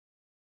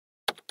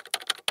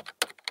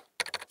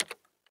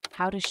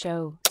How to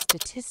show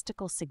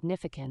statistical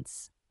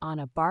significance on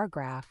a bar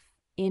graph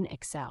in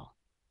Excel.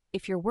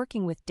 If you're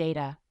working with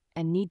data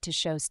and need to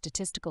show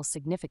statistical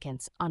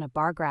significance on a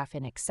bar graph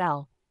in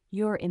Excel,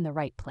 you're in the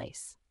right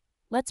place.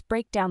 Let's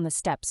break down the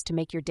steps to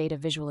make your data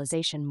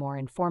visualization more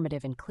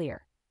informative and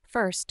clear.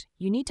 First,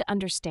 you need to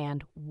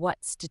understand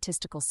what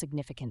statistical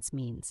significance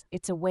means.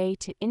 It's a way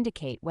to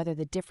indicate whether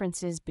the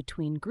differences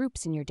between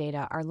groups in your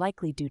data are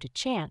likely due to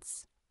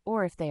chance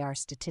or if they are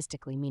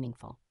statistically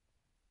meaningful.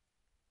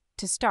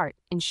 To start,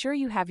 ensure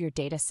you have your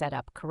data set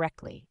up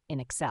correctly in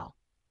Excel.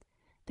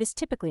 This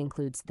typically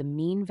includes the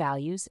mean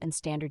values and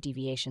standard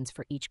deviations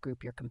for each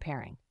group you're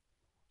comparing.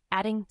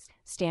 Adding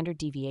standard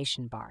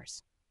deviation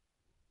bars.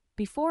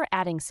 Before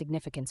adding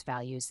significance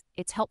values,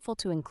 it's helpful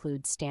to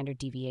include standard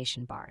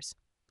deviation bars.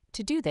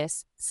 To do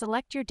this,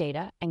 select your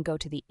data and go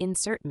to the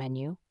Insert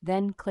menu,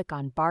 then click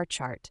on Bar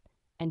Chart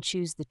and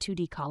choose the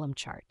 2D column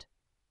chart.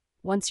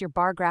 Once your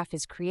bar graph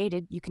is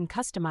created, you can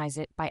customize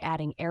it by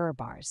adding error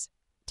bars.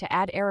 To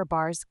add error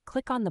bars,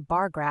 click on the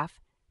bar graph,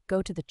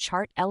 go to the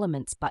Chart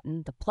Elements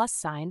button, the plus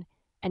sign,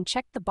 and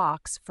check the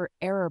box for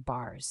error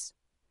bars.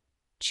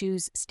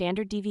 Choose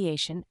Standard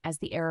Deviation as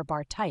the error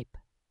bar type.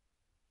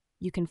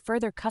 You can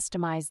further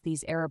customize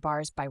these error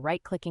bars by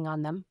right-clicking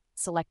on them,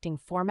 selecting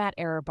Format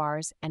Error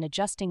Bars, and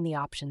adjusting the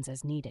options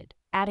as needed.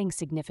 Adding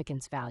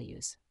significance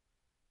values.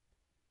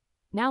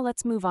 Now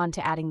let's move on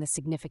to adding the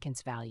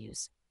significance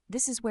values.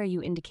 This is where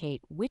you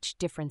indicate which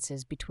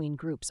differences between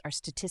groups are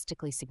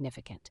statistically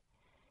significant.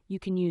 You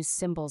can use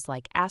symbols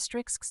like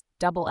asterisks,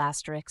 double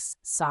asterisks,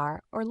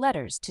 SAR, or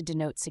letters to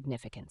denote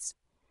significance.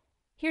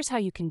 Here's how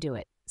you can do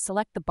it.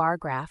 Select the bar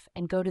graph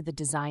and go to the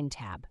Design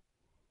tab.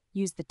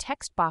 Use the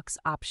text box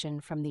option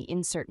from the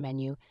Insert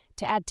menu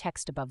to add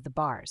text above the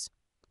bars.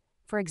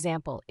 For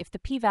example, if the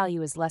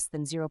p-value is less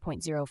than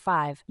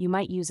 0.05, you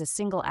might use a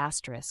single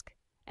asterisk,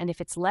 and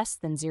if it's less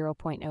than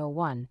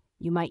 0.01,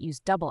 you might use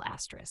double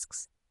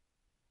asterisks.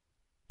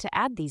 To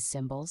add these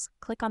symbols,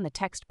 click on the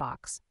text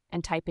box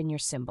and type in your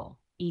symbol,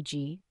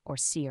 e.g., or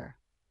SEER.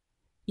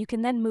 You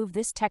can then move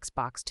this text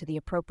box to the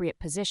appropriate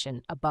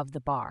position above the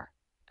bar.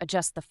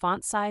 Adjust the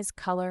font size,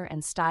 color,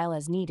 and style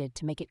as needed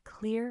to make it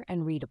clear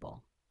and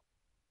readable.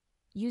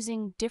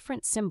 Using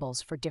different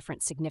symbols for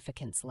different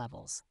significance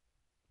levels.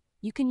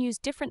 You can use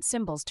different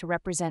symbols to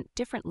represent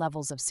different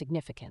levels of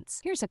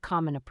significance. Here's a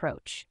common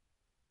approach.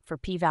 For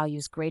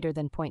p-values greater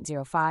than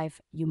 0.05,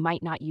 you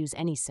might not use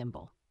any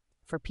symbol.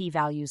 For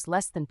p-values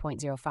less than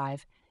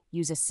 0.05,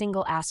 use a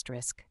single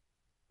asterisk.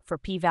 For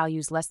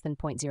p-values less than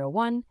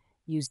 0.01,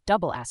 use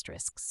double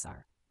asterisks.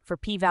 For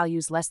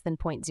p-values less than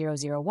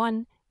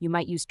 0.001, you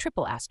might use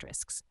triple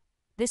asterisks.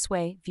 This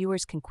way,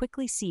 viewers can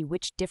quickly see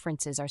which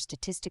differences are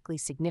statistically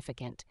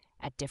significant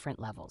at different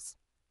levels.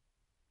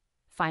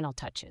 Final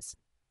touches.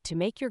 To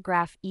make your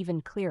graph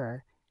even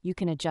clearer, you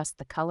can adjust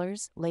the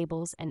colors,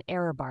 labels, and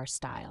error bar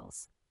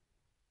styles.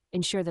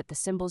 Ensure that the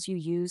symbols you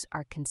use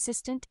are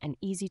consistent and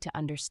easy to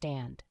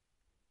understand.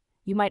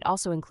 You might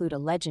also include a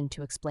legend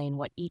to explain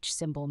what each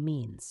symbol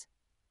means.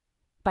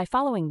 By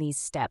following these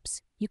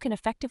steps, you can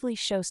effectively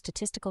show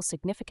statistical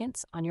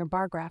significance on your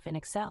bar graph in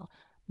Excel,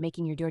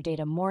 making your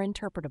data more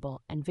interpretable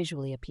and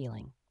visually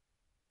appealing.